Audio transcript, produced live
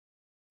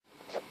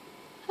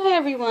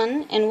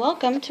everyone, and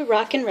welcome to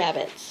Rockin'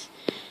 Rabbits.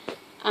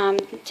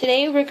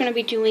 Today we're going to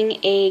be doing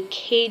a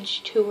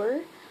cage tour,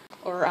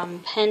 or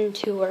pen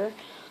tour,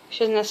 which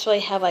doesn't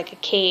necessarily have like a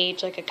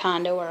cage, like a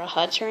condo or a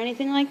hut or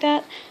anything like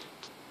that.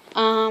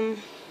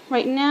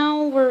 Right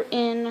now we're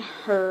in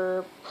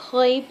her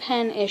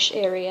playpen-ish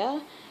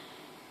area.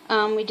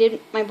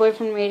 My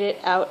boyfriend made it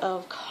out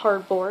of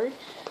cardboard,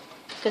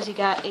 because he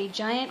got a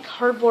giant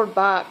cardboard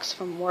box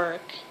from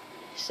work,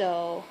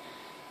 so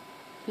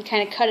we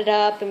kind of cut it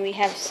up, and we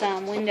have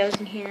some windows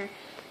in here.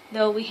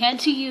 Though we had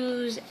to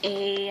use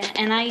a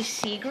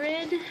NIC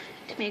grid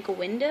to make a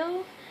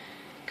window,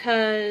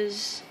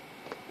 because,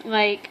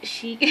 like,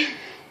 she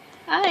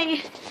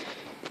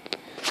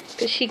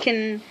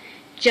can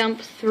jump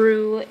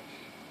through.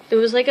 It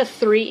was like a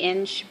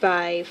 3-inch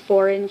by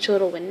 4-inch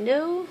little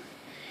window,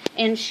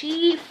 and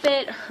she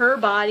fit her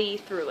body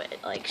through it.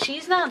 Like,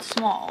 she's not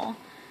small.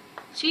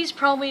 She's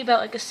probably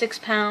about like a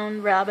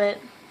 6-pound rabbit.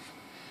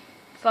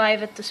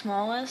 5 at the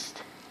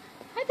smallest.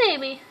 Hi,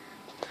 baby.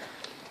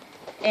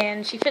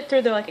 And she fit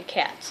through there like a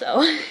cat,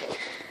 so.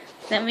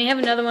 Then we have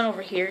another one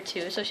over here,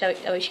 too, so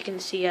that way she can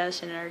see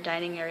us in our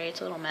dining area.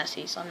 It's a little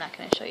messy, so I'm not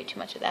going to show you too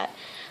much of that.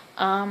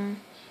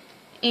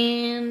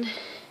 And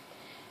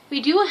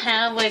we do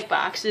have, like,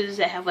 boxes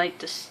that have, like,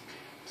 this.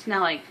 It's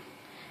not, like,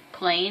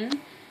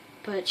 plain,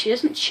 but she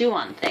doesn't chew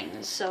on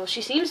things, so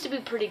she seems to be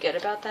pretty good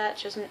about that.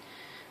 She doesn't,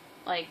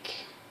 like.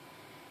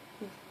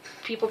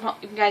 You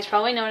guys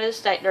probably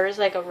noticed that there is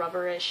like a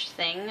rubberish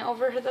thing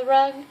over the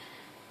rug,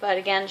 but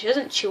again, she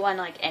doesn't chew on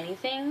like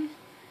anything.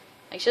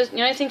 Like, the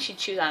only thing she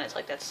chews on is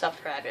like that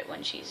stuffed rabbit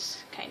when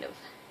she's kind of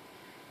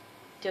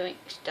she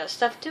does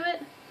stuff to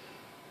it.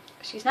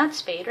 She's not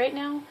spayed right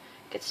now.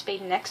 Gets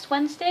spayed next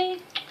Wednesday,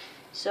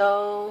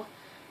 so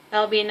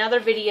that'll be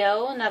another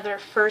video, another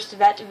first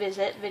vet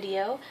visit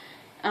video.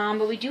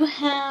 But we do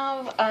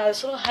have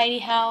this little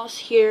hidey house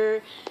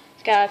here.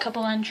 It's got a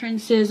couple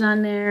entrances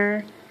on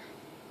there.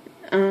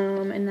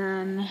 And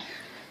then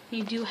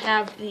you do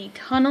have the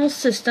tunnel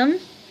system,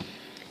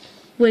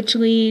 which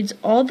leads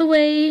all the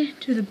way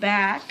to the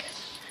back,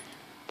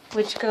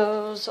 which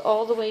goes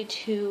all the way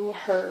to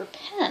her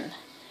pen.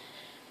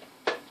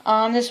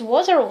 This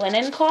was our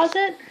linen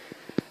closet.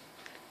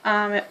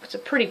 It was a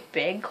pretty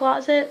big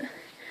closet.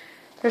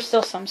 There's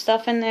still some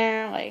stuff in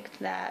there like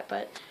that,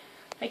 but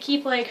I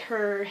keep like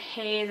her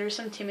hay. There's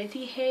some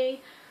Timothy hay,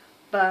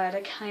 but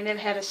I kind of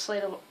had a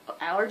slight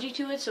allergy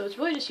to it, so it's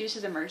really just used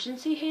as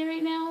emergency hay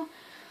right now.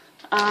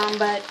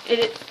 But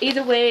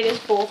either way, it is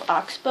both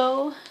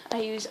Oxbow.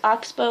 I use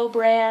Oxbow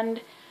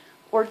brand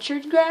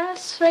orchard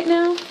grass right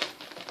now,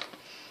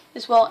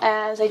 as well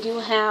as I do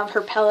have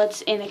her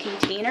pellets in a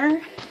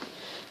container,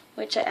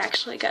 which I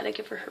actually got to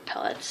give her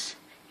pellets.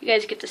 You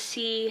guys get to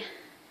see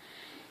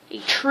a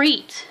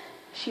treat.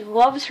 She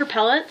loves her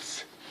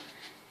pellets,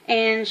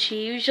 and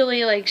she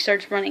usually like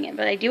starts running it,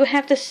 but I do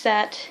have to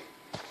set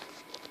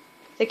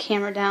the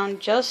camera down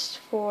just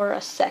for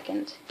a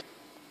second,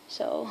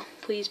 so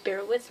please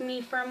bear with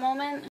me for a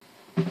moment.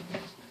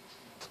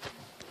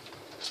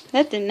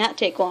 That did not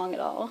take long at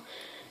all.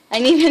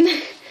 I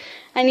didn't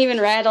even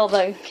rattle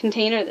the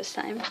container this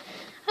time.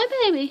 Hi,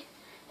 baby.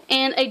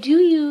 And I do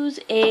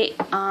use an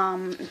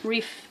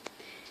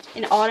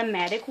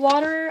automatic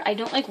water. I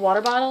don't like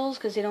water bottles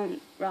because they don't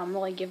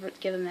really give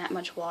them that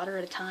much water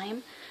at a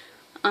time.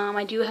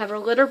 I do have her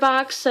litter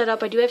box set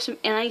up. I do have some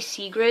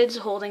NIC grids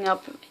holding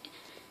up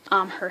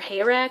her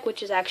hay rack,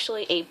 which is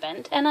actually a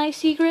bent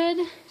NIC grid,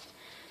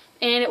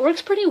 and it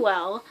works pretty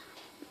well.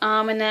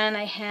 And then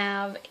I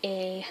have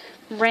a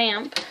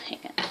ramp. Hang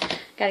on.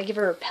 Gotta give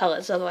her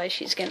pellets, otherwise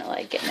she's gonna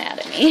like get mad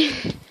at me.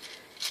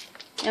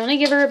 I only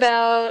give her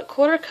about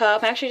 1/4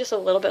 cup, actually just a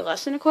little bit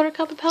less than a 1/4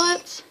 cup of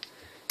pellets.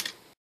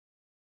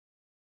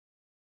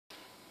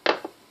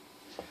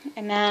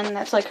 And then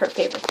that's like her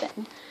favorite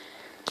thing.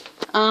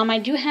 I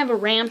do have a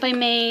ramp I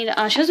made.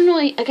 She doesn't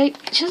really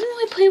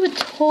play with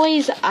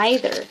toys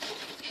either.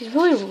 She's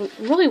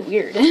really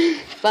weird.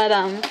 But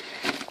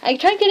I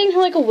tried getting her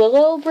like a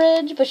willow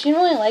bridge, but she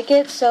didn't really like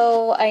it,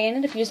 so I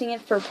ended up using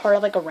it for part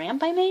of like a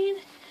ramp I made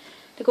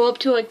to go up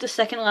to like the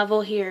second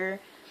level here.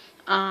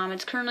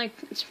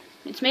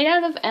 It's made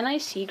out of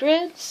NIC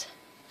grids,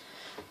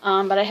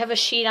 but I have a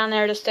sheet on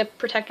there just to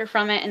protect her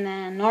from it, and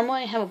then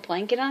normally I have a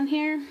blanket on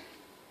here.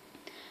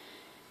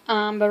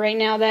 But right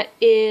now that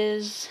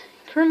is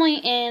currently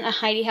in a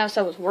hidey house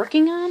I was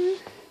working on.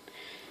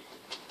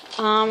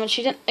 And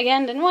she didn't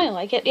really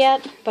like it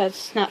yet, but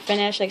it's not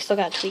finished. I still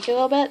gotta tweak it a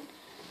little bit.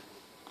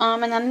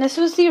 And then this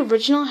was the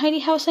original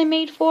hidey house I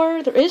made for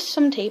her. There is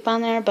some tape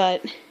on there,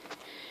 but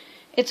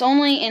it's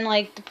only in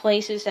like the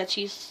places that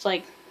she's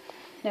like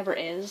never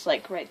is,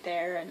 like right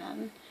there, and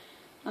then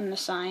on the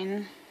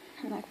sign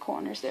in the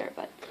corners there.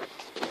 But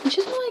she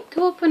doesn't really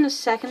go up in the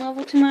second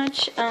level too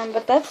much.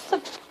 But that's the,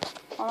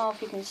 I don't know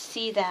if you can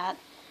see that,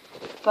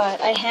 but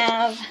I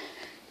have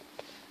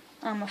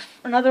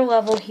another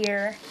level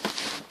here.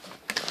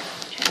 I'm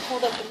trying to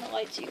hold up in the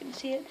light so you can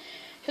see it.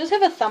 She does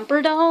have a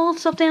thumper doll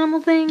stuffed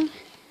animal thing.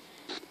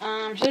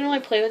 She doesn't really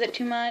play with it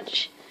too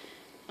much.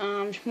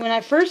 When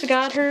I first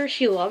got her,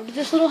 she loved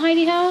this little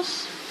hidey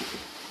house.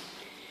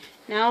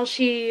 Now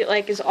she,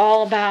 like, is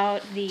all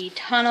about the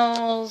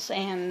tunnels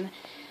and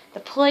the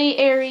play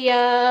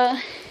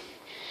area.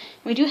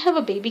 We do have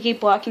a baby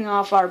gate blocking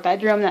off our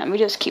bedroom that we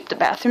just keep the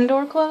bathroom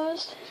door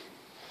closed.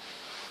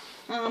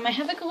 I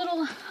have like a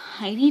little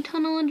hidey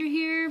tunnel under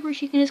here where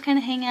she can just kind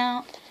of hang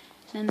out.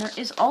 And there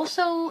is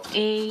also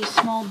a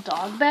small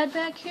dog bed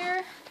back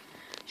here.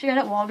 She got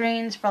it at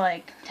Walgreens for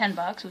like 10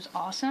 bucks. It was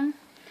awesome.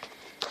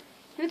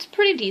 And it's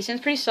pretty decent.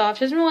 It's pretty soft.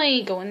 She doesn't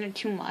really go in there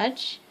too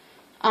much.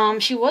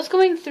 She was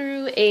going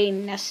through a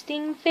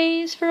nesting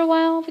phase for a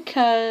while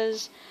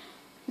because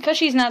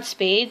she's not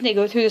spayed. They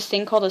go through this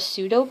thing called a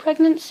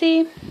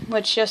pseudo-pregnancy,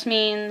 which just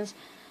means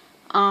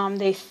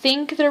they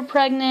think they're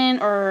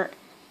pregnant, or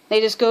they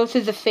just go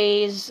through the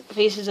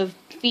phases of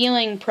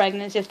feeling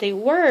pregnant if they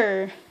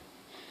were,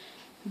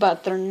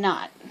 but they're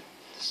not.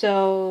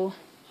 So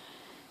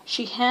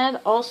she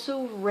had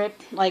also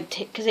ripped, like,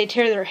 because they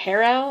tear their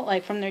hair out,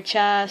 like, from their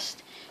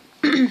chest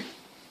and,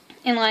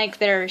 like,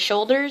 their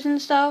shoulders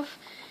and stuff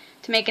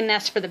to make a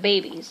nest for the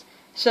babies.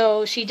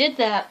 So she did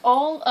that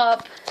all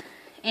up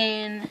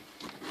in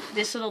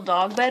this little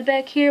dog bed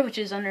back here, which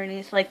is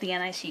underneath, like, the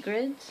NIC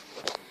grids.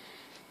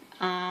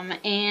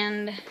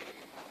 And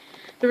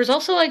there was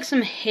also, like,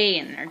 some hay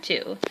in there,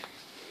 too.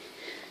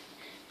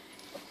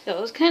 So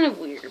it was kind of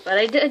weird. But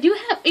I do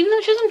have, even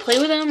though she doesn't play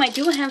with them, I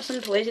do have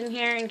some toys in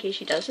here in case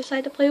she does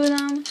decide to play with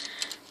them.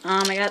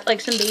 I got,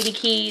 like, some baby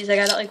keys. I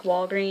got it, like,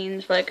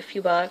 Walgreens for, like, a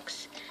few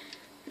bucks.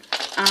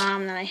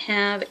 Then I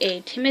have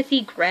a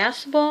Timothy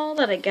grass ball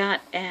that I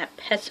got at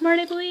PetSmart,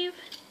 I believe.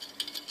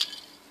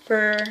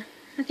 For,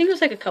 I think it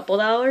was, like, a couple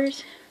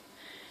dollars.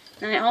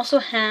 And I also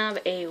have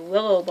a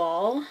willow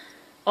ball.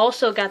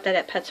 Also got that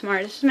at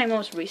PetSmart. This is my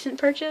most recent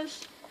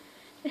purchase.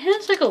 It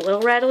has, like, a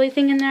little rattly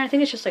thing in there. I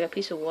think it's just, like, a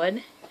piece of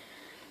wood.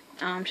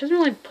 She doesn't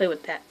really play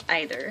with that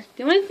either.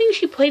 The only thing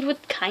she played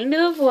with, kind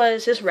of,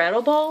 was this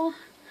rattle ball.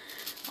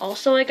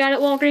 Also, I got at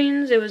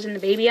Walgreens. It was in the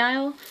baby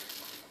aisle.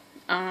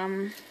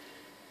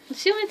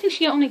 It's the only thing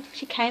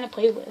she kind of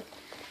played with.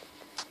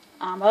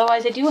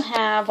 Otherwise, I do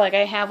have, like,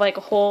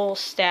 a whole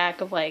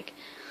stack of, like,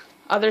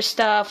 other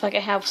stuff. Like, I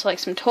have, like,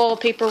 some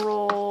toilet paper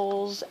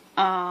rolls.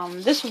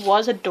 This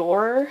was a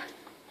door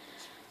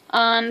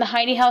on the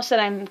hidey house that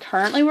I'm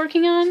currently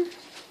working on.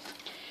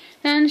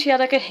 Then she had,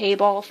 like, a hay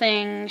ball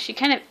thing. She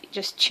kind of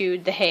just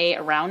chewed the hay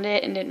around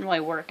it and didn't really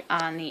work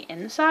on the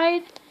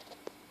inside.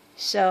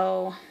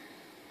 So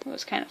it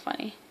was kind of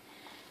funny.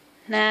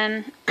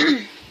 Then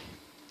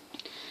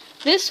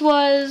this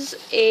was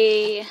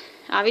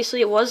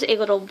obviously it was a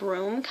little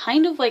broom,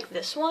 kind of like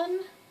this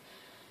one.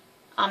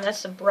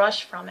 That's the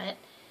brush from it.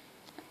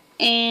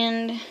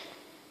 And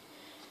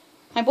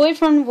my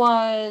boyfriend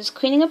was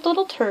cleaning up the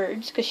little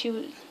turds,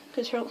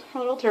 because her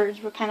little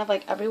turds were kind of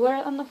like everywhere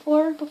on the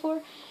floor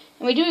before.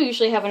 And we do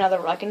usually have another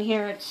rug in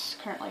here. It's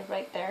currently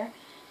right there.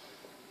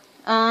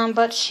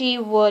 But she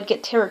would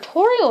get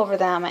territorial over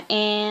them,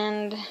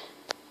 and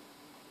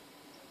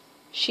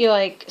she,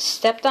 like,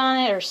 stepped on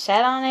it or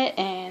sat on it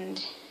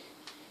and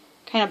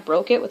kind of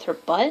broke it with her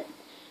butt.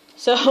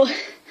 So,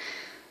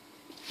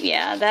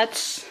 yeah,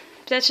 that's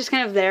just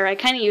kind of there. I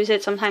kind of use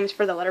it sometimes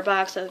for the litter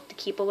box to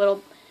keep a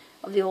little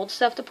of the old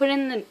stuff to put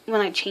in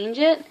when I change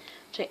it,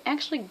 which I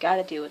actually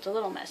gotta do. It's a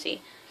little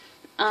messy.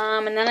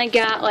 And then I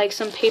got, like,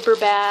 some paper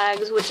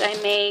bags, which I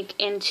make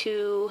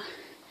into,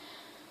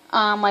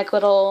 like,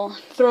 little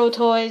throw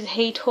toys,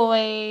 hay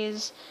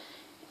toys.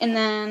 And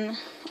then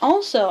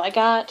also I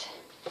got,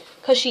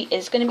 because she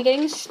is going to be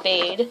getting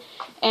spayed,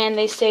 and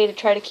they say to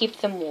try to keep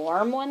them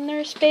warm when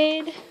they're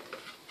spayed.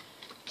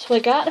 So I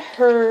got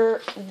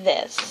her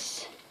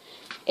this.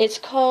 It's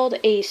called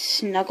a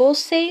Snuggle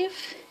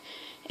Safe.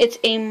 It's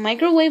a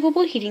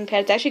microwavable heating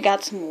pad. It's actually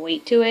got some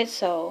weight to it,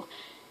 so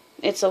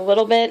it's a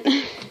little bit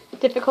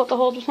difficult to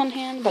hold with one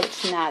hand, but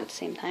it's not at the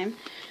same time.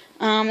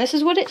 This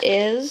is what it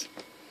is.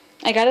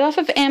 I got it off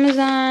of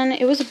Amazon.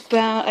 It was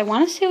about, I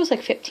want to say it was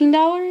like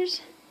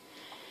 $15,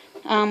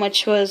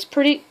 which was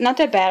not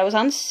that bad. It was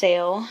on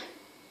sale.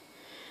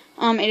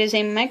 It is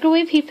a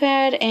microwave heat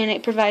pad, and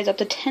it provides up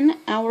to 10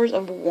 hours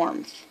of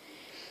warmth.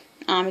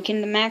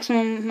 The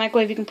maximum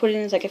microwave you can put it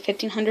in is like a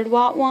 1500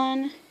 watt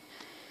one.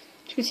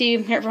 As you can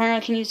see here, I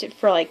can use it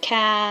for, like,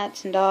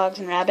 cats and dogs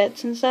and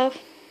rabbits and stuff.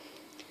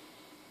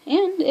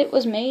 And it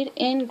was made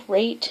in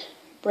Great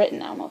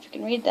Britain. I don't know if you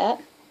can read that.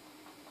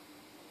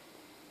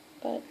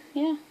 But,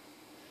 yeah.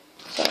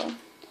 So,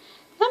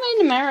 not made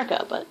in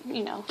America, but,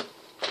 you know.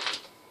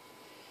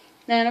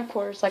 Then, of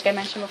course, like I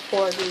mentioned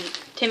before, the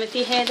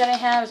Timothy hay that I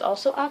have is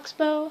also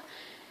Oxbow.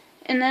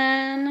 And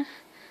then,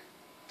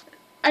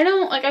 I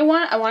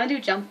want to do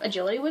jump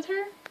agility with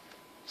her.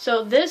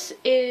 So this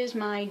is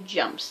my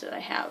jumps that I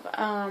have.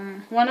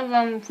 One of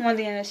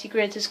the NSC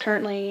grids is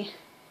currently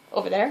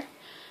over there.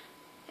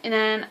 And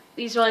then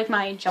these are, like,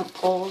 my jump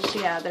poles.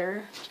 Yeah,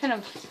 they're kind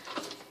of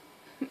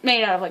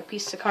made out of, like,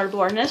 pieces of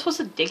cardboard. And this was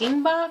a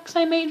digging box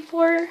I made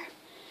for her.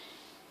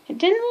 It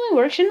didn't really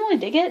work. She didn't really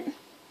dig it.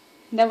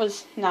 That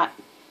was not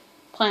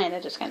planned.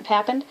 It just kind of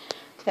happened.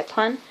 That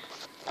pun.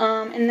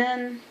 And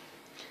then,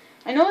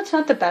 I know it's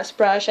not the best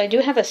brush. I do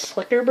have a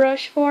slicker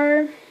brush for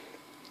her,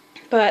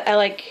 but I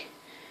like,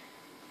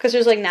 because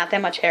there's like not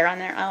that much hair on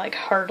there, I like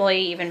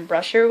hardly even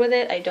brush her with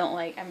it.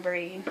 I'm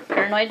very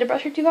paranoid to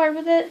brush her too hard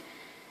with it.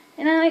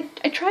 And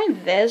I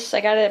tried this.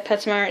 I got it at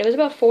PetSmart. It was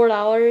about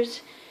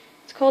 $4.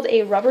 It's called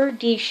a rubber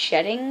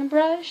de-shedding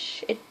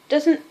brush. It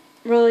doesn't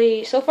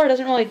really, so far it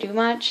doesn't really do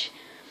much.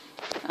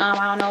 I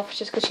don't know if it's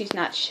just because she's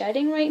not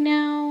shedding right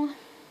now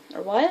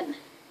or what.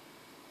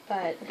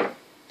 But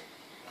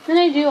then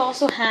I do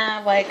also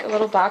have like a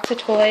little box of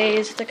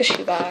toys. It's like a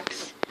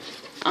shoebox.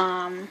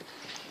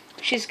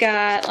 She's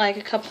got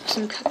like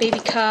some baby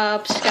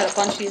cups. She's got a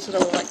bunch of these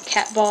little like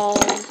cat ball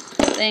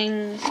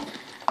things.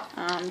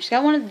 She's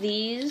got one of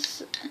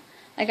these.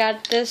 I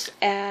got this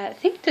at, I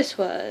think this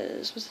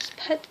was this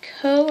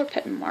Petco or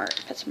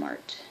PetMart?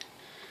 PetSmart.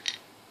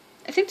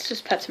 I think this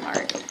was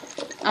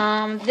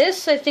PetSmart.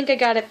 This I think I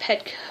got at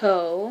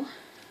Petco.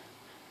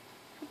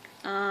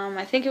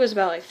 I think it was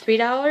about like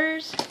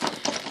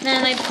 $3. And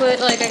then I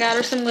got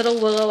her some little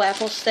willow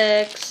apple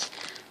sticks.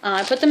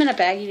 I put them in a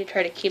baggie to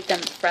try to keep them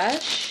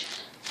fresh.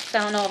 So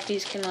I don't know if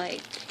these can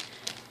like,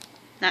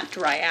 not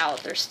dry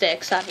out, they're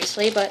sticks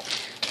obviously,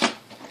 but.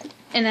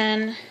 And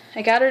then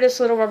I got her this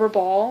little rubber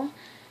ball.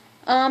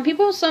 Some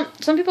people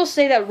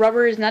say that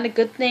rubber is not a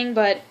good thing,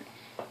 but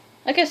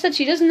like I said,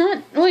 she does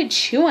not really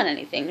chew on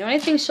anything. The only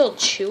thing she'll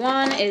chew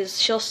on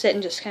is she'll sit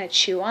and just kind of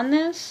chew on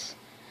this.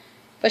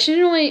 But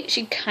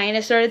she kind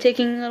of started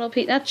taking little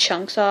not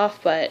chunks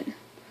off, but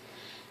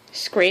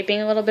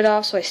scraping a little bit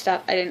off, so I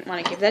stopped. I didn't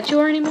want to give that to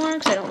her anymore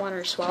because I don't want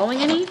her swallowing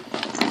any.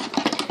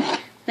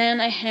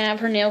 Then I have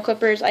her nail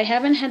clippers. I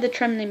haven't had to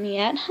trim them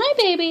yet. Hi,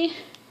 baby!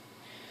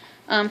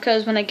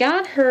 Because when I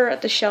got her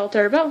at the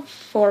shelter about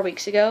 4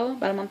 weeks ago,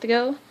 about a month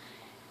ago,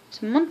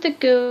 it's a month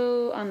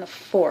ago on the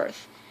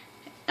 4th,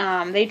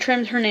 they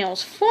trimmed her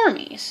nails for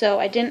me,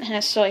 so I didn't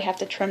necessarily have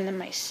to trim them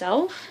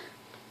myself.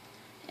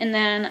 And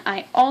then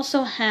I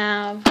also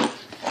have,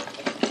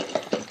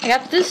 I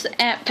got this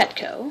at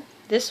Petco.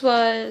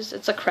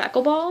 It's a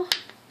crackle ball.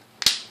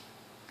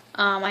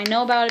 I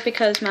know about it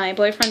because my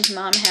boyfriend's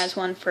mom has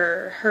one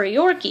for her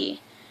Yorkie.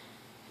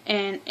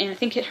 And I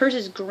think hers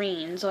is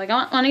green, so I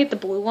want to get the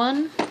blue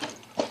one.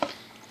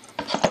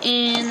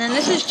 And then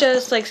this is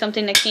just like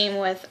something that came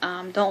with,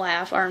 don't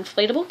laugh, our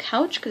inflatable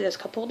couch, because it has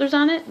cup holders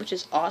on it, which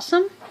is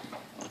awesome.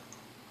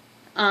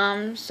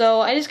 So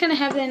I just kind of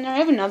have it in there. I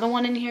have another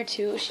one in here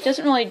too. She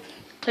doesn't really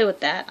play with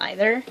that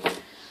either.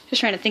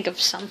 Just trying to think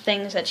of some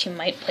things that she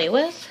might play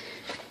with.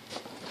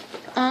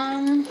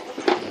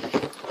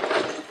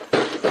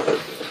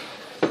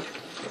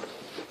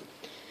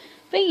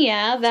 But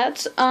yeah,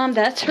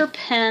 that's her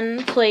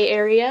pen play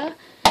area.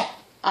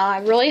 I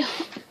really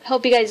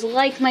hope you guys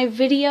like my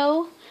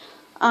video.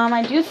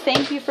 I do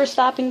thank you for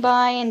stopping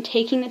by and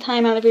taking the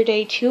time out of your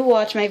day to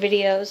watch my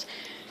videos.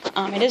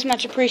 It is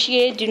much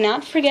appreciated. Do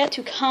not forget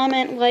to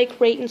comment, like,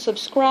 rate, and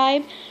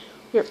subscribe.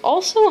 We're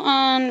also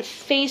on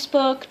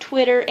Facebook,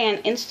 Twitter,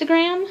 and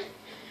Instagram.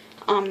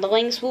 The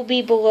links will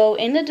be below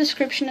in the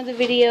description of the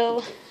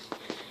video.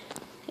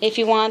 If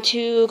you want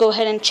to go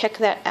ahead and check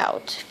that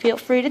out, feel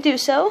free to do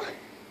so.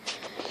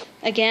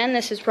 Again,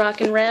 this is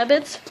Rockin'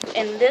 Rabbits,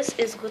 and this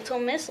is Little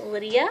Miss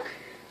Lydia.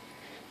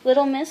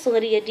 Little Miss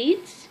Lydia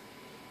Dietz.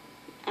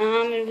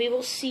 And we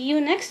will see you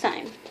next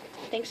time.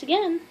 Thanks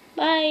again.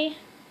 Bye.